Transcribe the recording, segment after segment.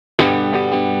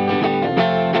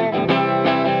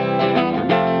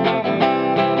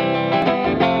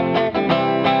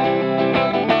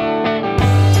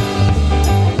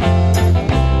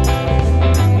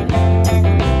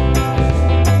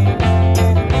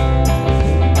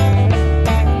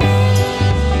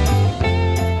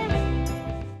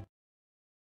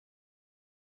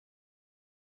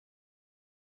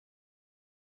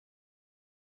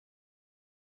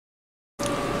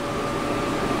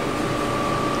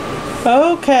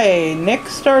Okay,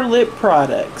 next are lip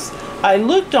products. I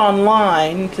looked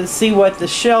online to see what the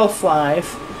shelf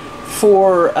life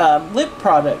for lip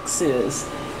products is.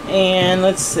 And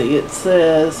let's see, it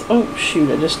says, oh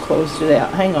shoot, I just closed it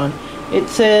out. Hang on. It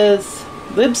says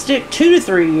lipstick 2 to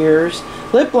 3 years,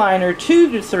 lip liner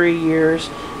 2 to 3 years,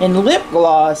 and lip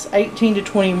gloss 18 to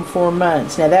 24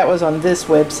 months. Now that was on this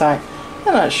website.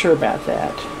 I'm not sure about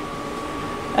that.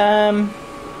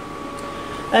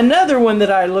 Another one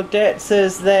that I looked at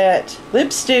says that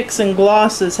lipsticks and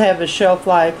glosses have a shelf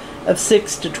life of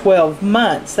 6 to 12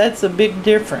 months. That's a big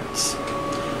difference.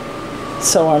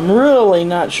 So I'm really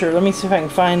not sure. Let me see if I can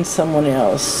find someone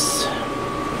else.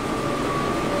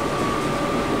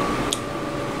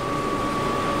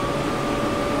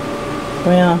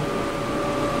 Well,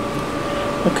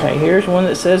 okay, here's one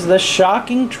that says the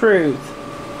shocking truth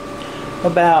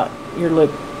about your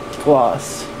lip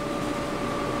gloss.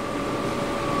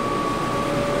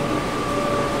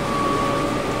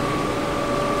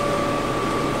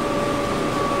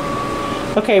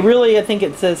 Okay, really I think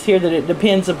it says here that it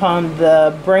depends upon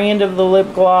the brand of the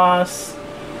lip gloss.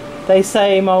 They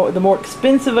say the more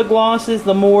expensive a gloss is,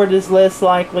 the more it is less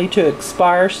likely to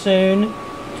expire soon.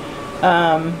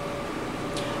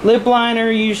 Lip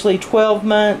liner usually 12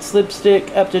 months,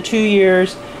 lipstick up to 2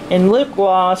 years, and lip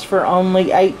gloss for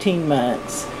only 18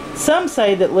 months. Some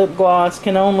say that lip gloss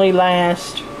can only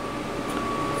last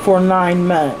for 9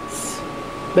 months,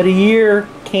 but a year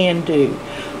can do.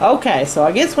 Okay, so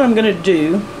I guess what I'm going to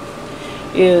do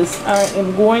is I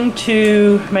am going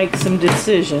to make some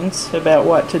decisions about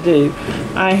what to do.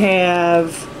 I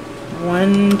have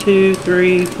 1, 2,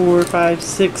 3, 4, 5,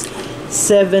 6,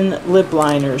 7 lip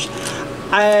liners.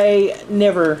 I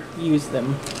never use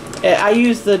them. I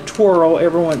use the twirl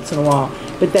every once in a while,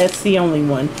 but that's the only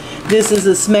one. This is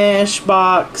a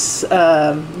Smashbox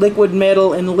liquid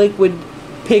metal and liquid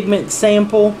pigment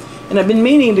sample. And I've been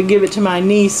meaning to give it to my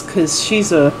niece because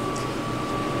she's a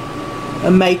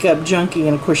makeup junkie,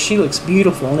 and of course she looks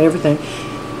beautiful and everything.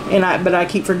 But I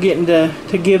keep forgetting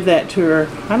to give that to her.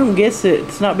 I don't guess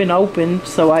it's not been opened,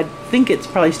 so I think it's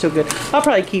probably still good. I'll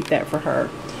probably keep that for her.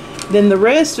 Then the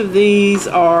rest of these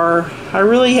are, I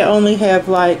really only have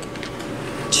like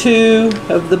 2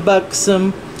 of the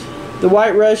Buxom. The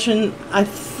White Russian, I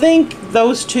think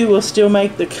those 2 will still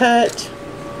make the cut.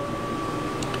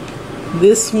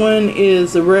 This one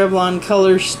is the Revlon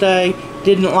Color Stay.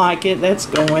 Didn't like it. That's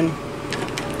going.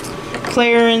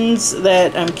 Clarins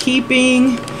that I'm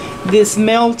keeping. This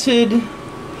melted.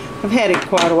 I've had it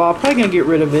quite a while. Probably going to get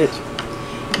rid of it.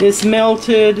 This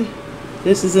melted.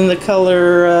 This is in the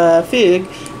color Fig.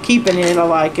 Keeping it. I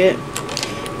like it.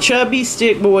 Chubby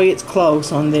Stick. Boy, it's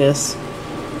close on this.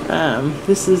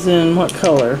 This is in what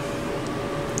color?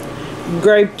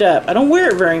 Graped Up. I don't wear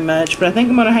it very much, but I think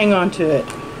I'm going to hang on to it.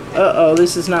 Uh-oh,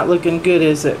 this is not looking good,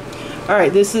 is it?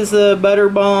 Alright, this is the Butter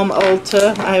Balm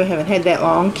Ulta. I haven't had that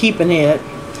long. Keeping it.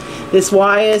 This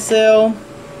YSL.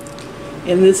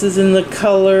 And this is in the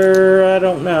color, I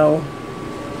don't know.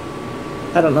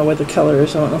 I don't know what the color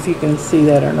is. I don't know if you can see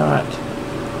that or not.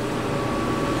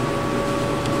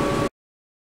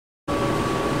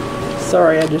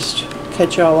 Sorry, I just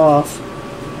cut y'all off.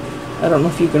 I don't know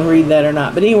if you can read that or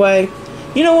not. But anyway,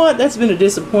 you know what? That's been a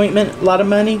disappointment. A lot of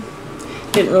money.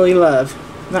 Didn't really love.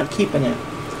 Not keeping it.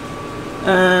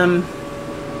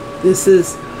 This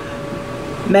is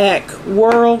MAC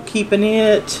Whirl. Keeping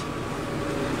it.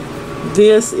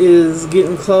 This is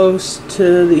getting close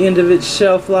to the end of its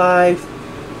shelf life.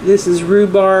 This is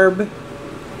Rhubarb.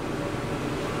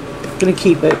 Gonna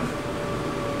keep it.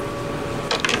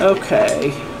 Okay.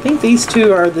 I think these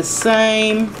 2 are the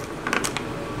same.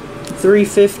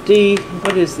 $3.50.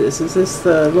 What is this? Is this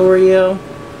the L'Oreal?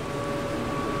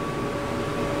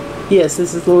 Yes,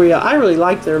 this is L'Oreal. I really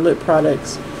like their lip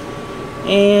products.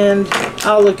 And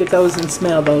I'll look at those and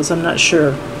smell those. I'm not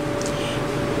sure.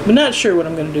 I'm not sure what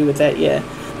I'm going to do with that yet.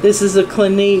 This is a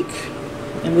Clinique.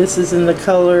 And this is in the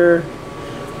color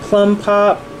Plum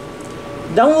Pop.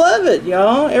 Don't love it,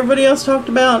 y'all. Everybody else talked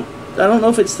about, I don't know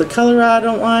if it's the color I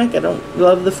don't like. I don't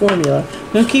love the formula.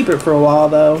 I'm going to keep it for a while,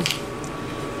 though.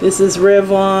 This is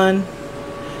Revlon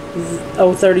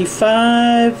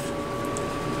 035.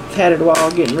 Had it a while,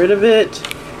 getting rid of it.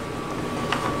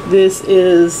 This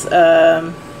is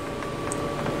the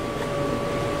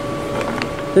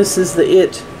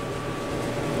It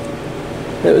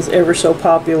that was ever so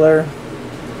popular.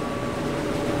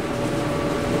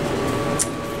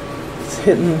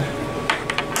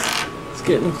 It's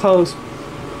getting close.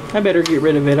 I better get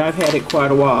rid of it. I've had it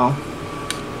quite a while.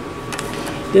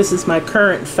 This is my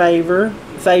current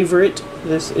favorite.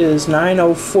 This is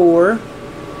 904.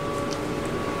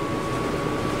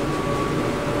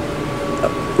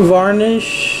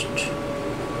 varnished.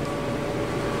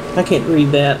 I can't read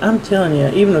that. I'm telling you,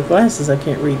 even with glasses I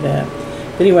can't read that.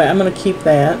 But anyway, I'm going to keep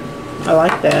that. I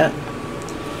like that.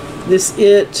 This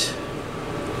It,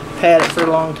 had it for a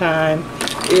long time.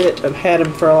 I've had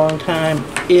them for a long time.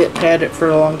 It, had it for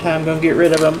a long time. Gonna get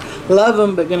rid of them. Love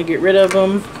them, but gonna get rid of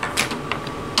them.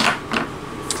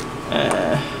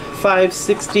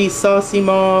 560 Saucy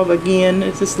Mauve. Again,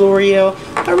 it's this L'Oreal.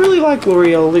 I really like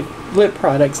L'Oreal lip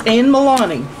products. And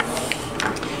Milani.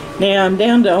 Now, I'm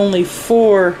down to only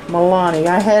 4 Milani.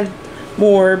 I had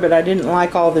more, but I didn't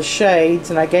like all the shades,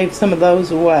 and I gave some of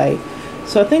those away.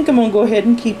 So I think I'm gonna go ahead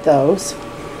and keep those.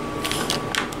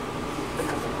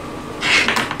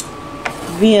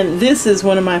 Then this is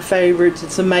one of my favorites.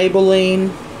 It's a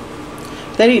Maybelline.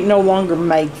 They no longer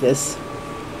make this,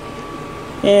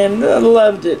 and I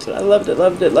loved it. I loved it,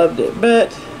 loved it, loved it.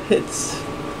 But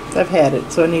I've had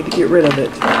it, so I need to get rid of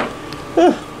it.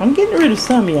 I'm getting rid of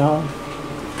some, y'all.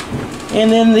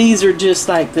 And then these are just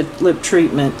like the lip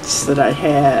treatments that I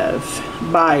have.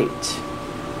 Bite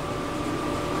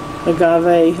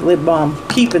Agave Lip Balm.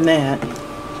 Keeping that.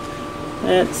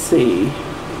 Let's see.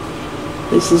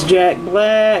 This is Jack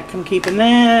Black. I'm keeping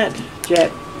that.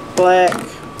 Jack Black.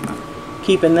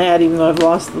 Keeping that even though I've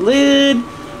lost the lid.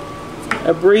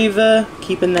 Abreva.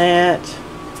 Keeping that.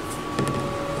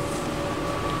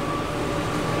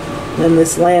 Then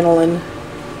this lanolin.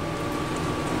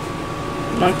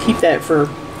 I'll keep that for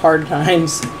hard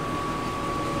times.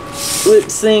 Lip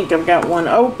Sync. I've got one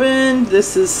open.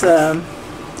 This is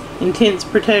Intense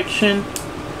Protection.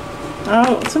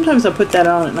 Oh, sometimes I put that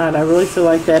on at night. I really feel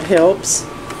like that helps.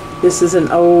 This is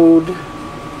an old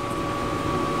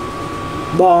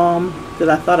balm that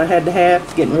I thought I had to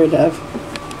have. Getting rid of.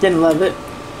 Didn't love it.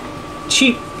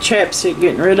 Cheap chapstick.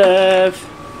 Getting rid of.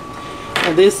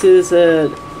 Now this is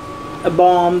a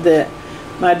balm that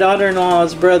my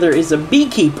daughter-in-law's brother is a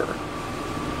beekeeper.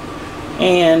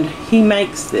 And he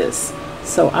makes this.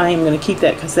 So I am going to keep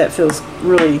that because that feels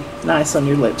really nice on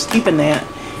your lips. Keeping that.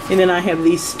 And then I have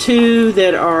these two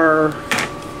that are,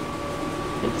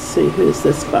 let's see, who is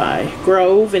this by?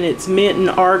 Grove, and it's mint and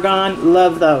argan.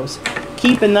 Love those.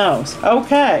 Keeping those.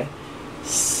 Okay.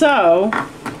 So,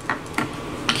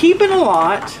 keeping a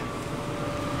lot,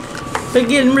 but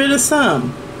getting rid of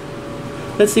some.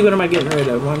 Let's see, what am I getting rid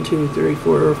of? 1, 2, 3,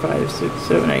 4, 5, 6,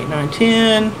 7, 8, 9,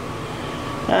 10,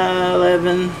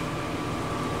 11.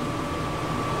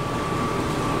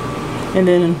 And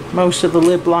then most of the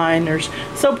lip liners.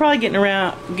 So probably getting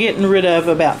rid of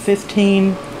about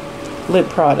 15 lip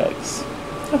products.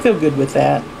 I feel good with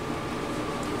that.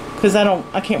 Because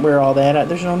I can't wear all that.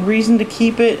 There's no reason to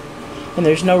keep it. And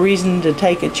there's no reason to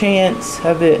take a chance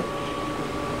of it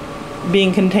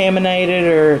being contaminated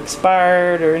or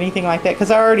expired or anything like that. Because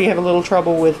I already have a little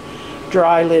trouble with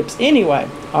dry lips anyway.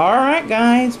 Alright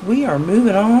guys, we are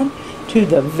moving on to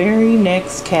the very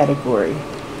next category.